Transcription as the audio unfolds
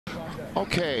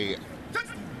Okay,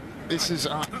 this is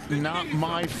not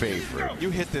my favorite. You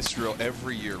hit this drill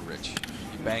every year, Rich.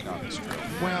 You bang on this drill.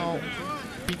 Well,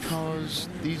 because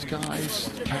these guys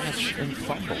catch and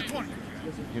fumble.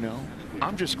 You know,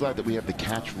 I'm just glad that we have the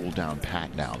catch rule down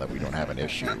pat now, that we don't have an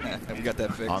issue And we got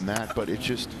that fixed on that. But it's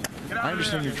just, I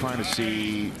understand you're trying to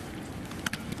see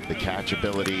the catch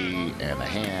ability and the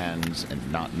hands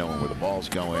and not knowing where the ball's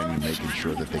going, making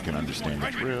sure that they can understand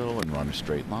the drill and run a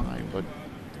straight line. But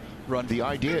the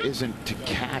idea isn't to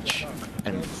catch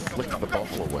and flick the ball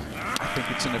away. I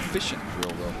think it's an efficient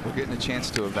drill, though. We're getting a chance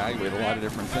to evaluate a lot of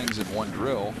different things in one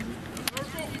drill.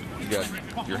 You got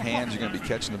your hands. You're going to be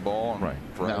catching the ball in a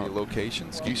variety of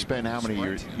locations. You spend how many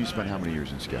years? You spent how many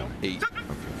years in scouting? 8. Okay.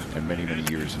 And many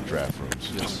years in draft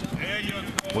rooms. Yes.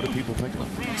 What do people think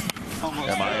of me?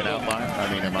 Am I an outlier?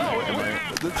 I mean, am I?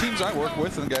 The teams I work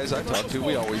with and the guys I talk to,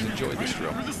 we always enjoy this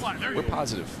drill. We're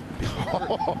positive.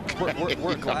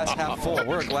 We're a glass half full.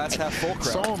 We're a glass half full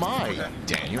crowd. So am I,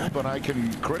 Daniel. But I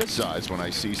can criticize when I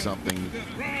see something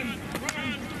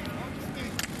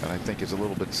that I think is a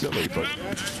little bit silly. But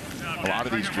a lot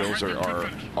of these drills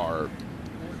are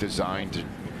designed to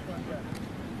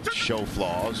show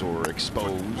flaws or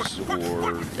expose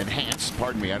or enhance.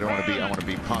 Pardon me. I want to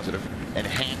be positive.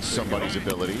 Enhance somebody's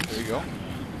abilities. There you go.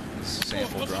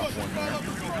 Sample drop one there.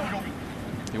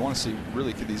 You want to see,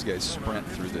 really, could these guys sprint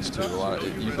through this too? A lot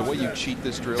of the way you cheat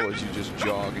this drill is you just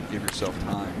jog and give yourself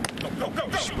time.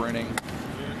 You're sprinting.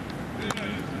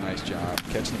 Nice job.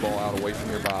 Catching the ball out away from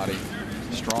your body.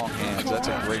 Strong hands. That's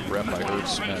a great rep by Herb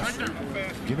Smith.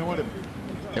 You know what?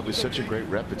 It was such a great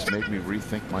rep. It's made me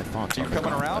rethink my thoughts. You're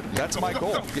coming around? That's my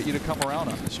goal. Get you to come around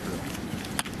on this drill.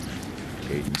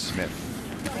 Caden Smith.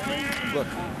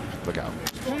 Look out.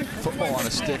 Football on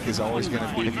a stick is always going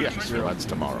to be that's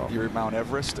tomorrow. Your Mount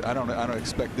Everest. I don't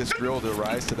expect this drill to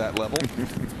rise to that level.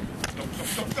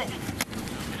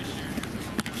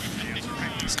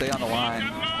 Stay on the line,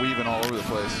 weaving all over the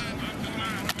place.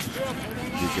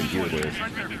 You can hear the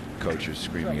coaches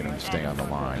screaming at him to stay on the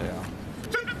line. Yeah.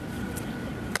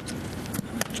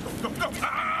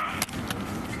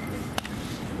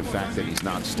 The fact that he's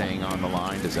not staying on the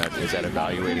line, is that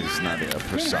evaluated as not a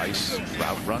precise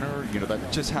route runner? You know,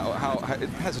 that just how it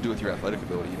has to do with your athletic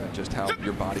ability, even just how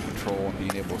your body control and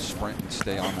being able to sprint and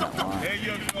stay on that line.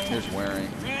 Here's Waring.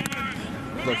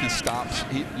 Look, he stops.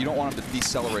 You don't want him to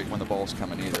decelerate when the ball's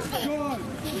coming either.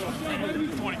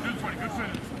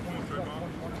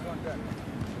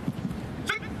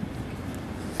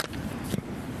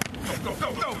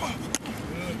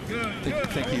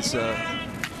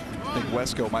 I think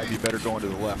Wesco might be better going to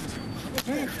the left.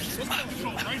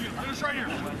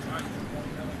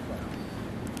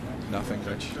 Nothing,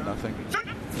 Rich. Nothing.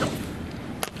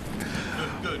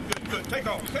 Good. Take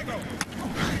off.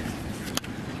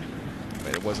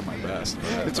 It wasn't my best.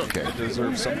 It's okay. It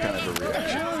deserves some kind of a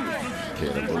reaction.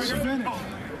 Okay, listen.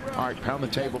 All right, pound the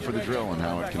table for the drill and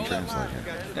how it can translate here.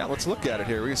 Yeah, let's look at it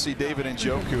here. We can see David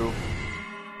Njoku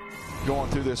going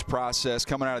through this process,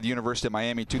 coming out of the University of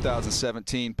Miami,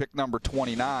 2017, pick number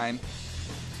 29.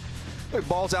 Look,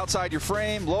 ball's outside your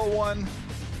frame, low one,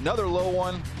 another low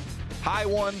one, high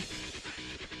one,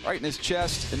 right in his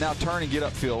chest, and now turn and get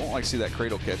upfield. I don't like to see that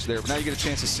cradle catch there, but now you get a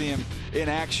chance to see him in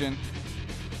action.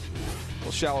 A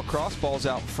little shallow cross, ball's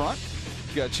out in front.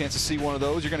 You got a chance to see one of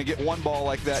those. You're going to get one ball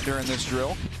like that during this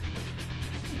drill.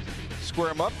 Square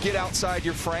them up, get outside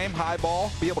your frame, high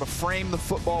ball, be able to frame the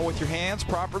football with your hands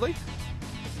properly.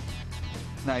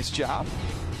 Nice job.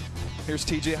 Here's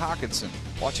TJ Hawkinson.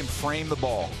 Watch him frame the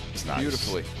ball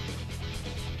beautifully.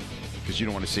 Because you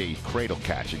don't want to see cradle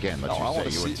catch again. Let's just say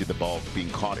you want to see the ball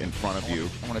being caught in front of you.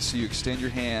 I want to see you extend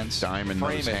your hands, diamond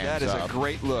frame those it. hands That is up. a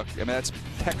great look. I mean, that's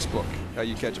textbook how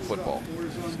you catch a football.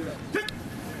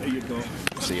 There you go.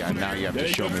 See, now you have to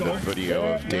show me the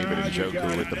video of David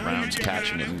Njoku with the Browns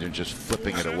catching it and then just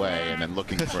flipping it away and then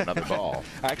looking for another ball.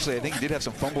 Actually, I think he did have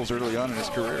some fumbles early on in his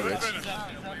career, Rich.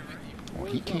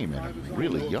 Well, he came in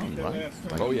really young, right?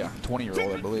 Like, oh, yeah,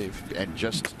 20-year-old, I believe. And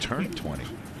just turned 20.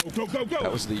 That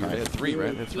was the year. They had 3,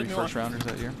 right? They had 3 first-rounders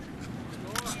that year.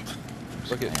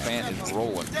 Look at Fanton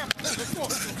rolling.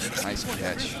 Nice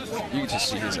catch. You can just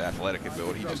see his athletic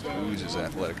ability. He just oozes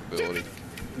athletic ability.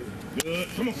 Good.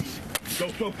 Come on.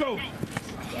 Go.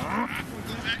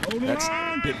 That's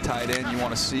big tight end. You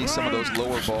want to see some of those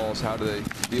lower balls. How do they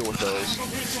deal with those?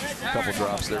 A couple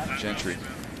drops there from Gentry.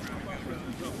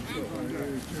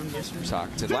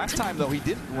 Hawkinson. Last time, though, he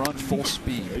didn't run full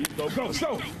speed. Go.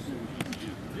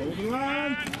 Over the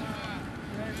line.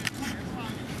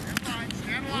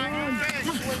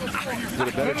 Did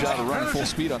a better job of running full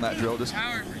speed on that drill. Just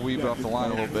weaved off the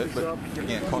line a little bit, but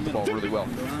again, caught the ball really well.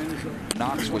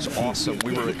 Knox was awesome.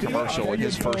 We were at commercial in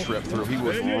his first rep through. He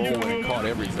was rolling and caught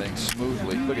everything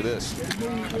smoothly. Look at this.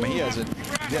 I mean, he hasn't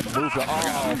moved.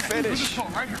 Oh, finish.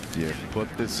 Yeah, put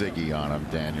the Ziggy on him,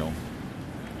 Daniel.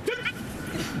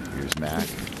 Here's Mac.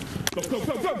 Go, go,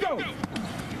 go, go, go.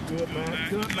 Good, man.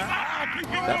 Good, man.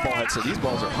 That ball had said these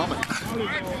balls are humming.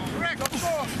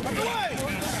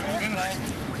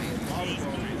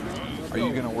 Are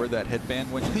you going to wear that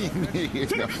headband when you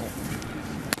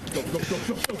No.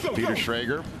 Peter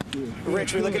Schrager.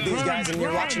 Rich, we look at these guys, and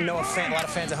you're watching Noah Fant. A lot of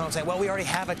fans at home saying, well, we already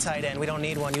have a tight end. We don't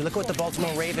need one. You look at what the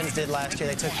Baltimore Ravens did last year.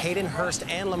 They took Hayden Hurst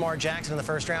and Lamar Jackson in the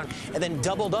first round and then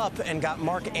doubled up and got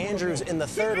Mark Andrews in the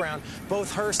third round.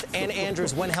 Both Hurst and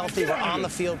Andrews, when healthy, were on the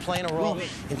field playing a role.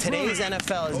 In today's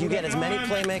NFL, as you get as many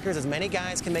playmakers, as many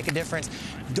guys can make a difference.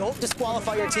 Don't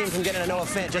disqualify your team from getting a Noah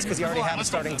Fant just because you already have a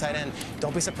starting tight end.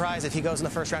 Don't be surprised if he goes in the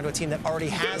first round to a team that already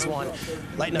has one.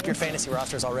 Lighten up your fantasy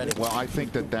rosters already. Well, I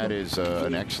think that is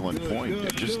an excellent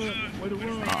point. Just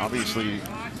obviously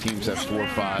teams have 4 or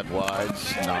 5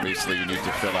 wides, and obviously you need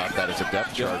to fill out that as a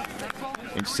depth chart.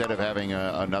 Instead of having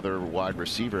another wide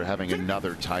receiver, having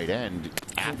another tight end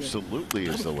absolutely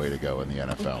is the way to go in the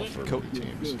NFL for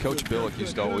teams. Coach Billick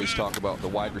used to always talk about the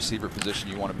wide receiver position.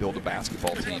 You want to build a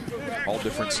basketball team. All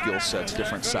different skill sets,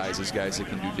 different sizes, guys that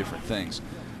can do different things.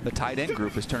 The tight end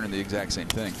group is turning the exact same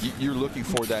thing. You're looking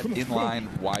for that inline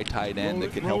wide tight end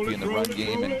that can help you in the run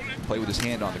game and play with his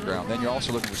hand on the ground. Then you're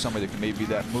also looking for somebody that can maybe be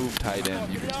that move tight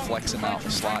end. You can flex him out in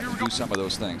the slot and do some of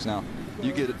those things. Now,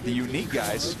 you get the unique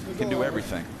guys can do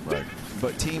everything. Right.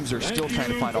 But teams are still trying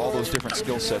to find all those different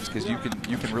skill sets because you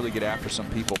can really get after some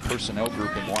people personnel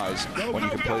grouping wise when you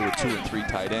can play with 2 and 3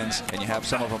 tight ends, and you have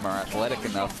some of them are athletic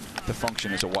enough to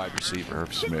function as a wide receiver.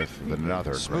 Irv Smith with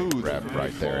another great rep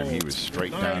right there, and he was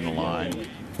straight down the line,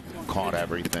 caught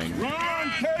everything,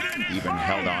 even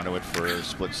held onto it for a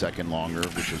split second longer,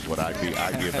 which is what I'd be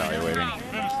evaluating.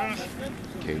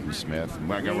 Caden Smith.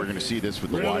 We're going to see this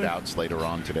with the wideouts later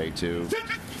on today too.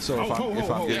 So if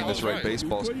I'm getting this right,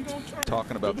 baseball's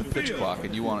talking about the pitch clock,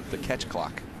 and you want the catch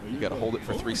clock. You got to hold it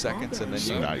for 3 seconds, and then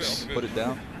you put it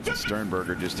down.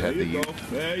 Sternberger just had the.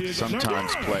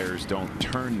 Sometimes players don't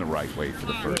turn the right way for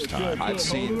the first time. I've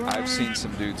seen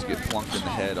some dudes get plunked in the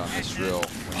head on this drill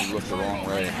when you look the wrong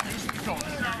way.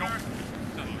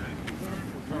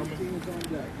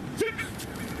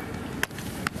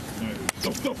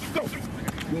 Go, go, go.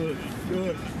 Good,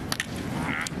 good.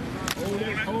 Hold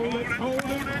it, hold it, hold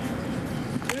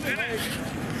it.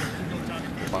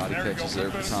 Body catches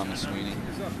there for Thomas Sweeney.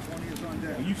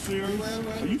 Are you serious?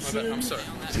 Are you serious? I'm sorry.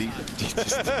 See?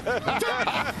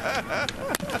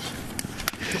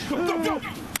 Go, go, go.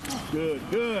 Good,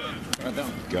 good.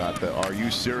 Got the "Are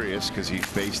you serious?" because he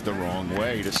faced the wrong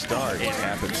way to start. It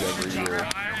happens every year.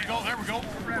 There we go. There we go.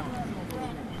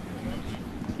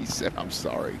 He said, "I'm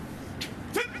sorry."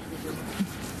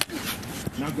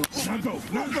 Now go, now go,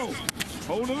 now go.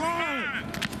 Hold the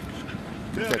line.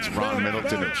 That's Ron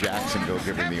Middleton of Jacksonville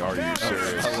giving the "Are you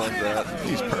serious?" I love that.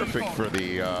 He's perfect for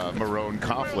the Marone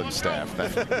Coughlin staff.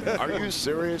 Are you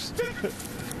serious?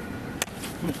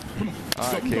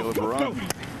 All right, Caleb, we're on.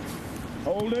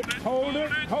 Hold it, hold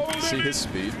it, hold it. See his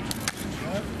speed.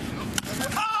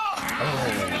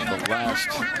 Oh, the last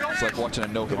It's like watching a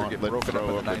no-hitter get gauntlet broken up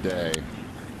throw in the of the ninth. day.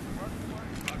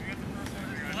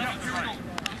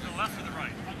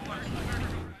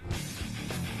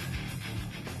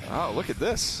 Oh, look at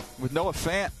this. With Noah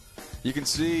Fant, you can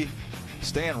see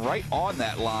staying right on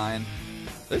that line.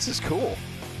 This is cool.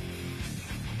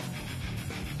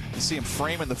 You see him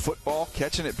framing the football,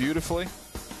 catching it beautifully.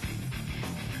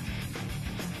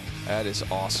 That is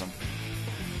awesome.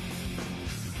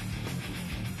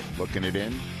 Looking it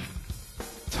in,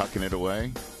 tucking it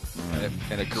away.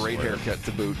 And a great haircut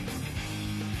to boot.